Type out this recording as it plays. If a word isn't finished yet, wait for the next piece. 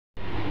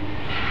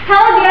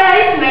Hello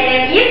guys, my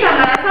name is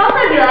Tsamara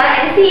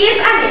and she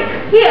is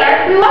Anin.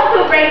 Here, we want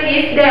to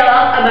practice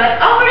dialogue about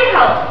our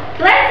health.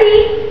 Let's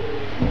see.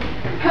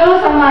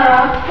 Hello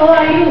Tsamara, how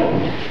are you?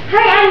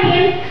 Hi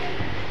Anin.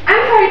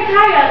 I'm very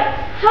tired.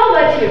 How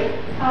about you?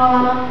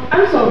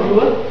 I'm so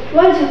good.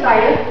 Why are you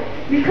tired?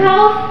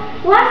 Because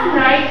last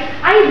night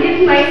I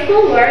did my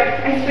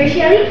schoolwork,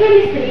 especially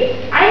chemistry,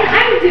 and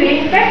I'm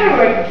doing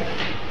paperwork.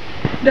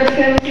 Does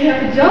chemistry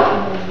have a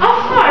job? Of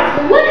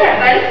course, what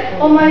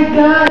happened? Oh my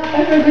god,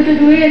 I forgot to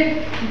do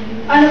it.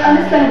 I don't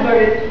understand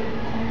about it.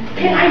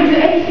 Can I do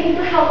anything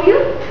to help you?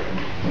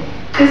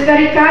 It's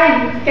very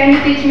kind. Can you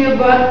teach me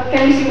about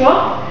chemistry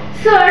work?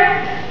 Sure,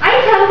 I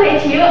can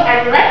teach you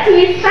and let's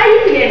we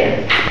study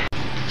together.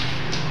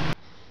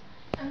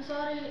 I'm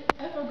sorry,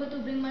 I forgot to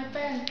bring my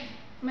pen.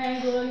 May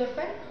I borrow your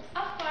pen?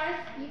 Of course,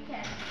 you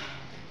can.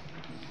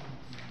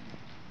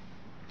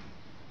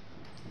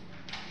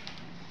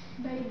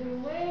 By the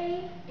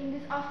way, in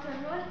this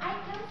afternoon, I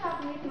can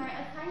submit my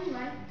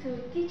assignment to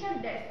teacher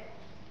desk.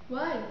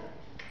 Why?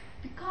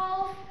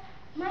 Because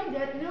my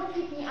dad will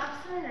pick me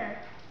up sooner.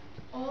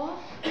 Oh,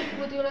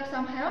 would you like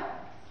some help?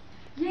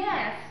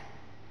 Yes.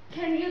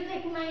 Can you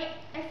take my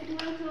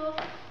assignment to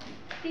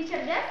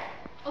teacher desk?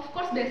 Of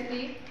course,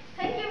 Bestie.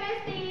 Thank you,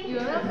 Bestie.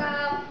 You're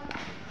welcome.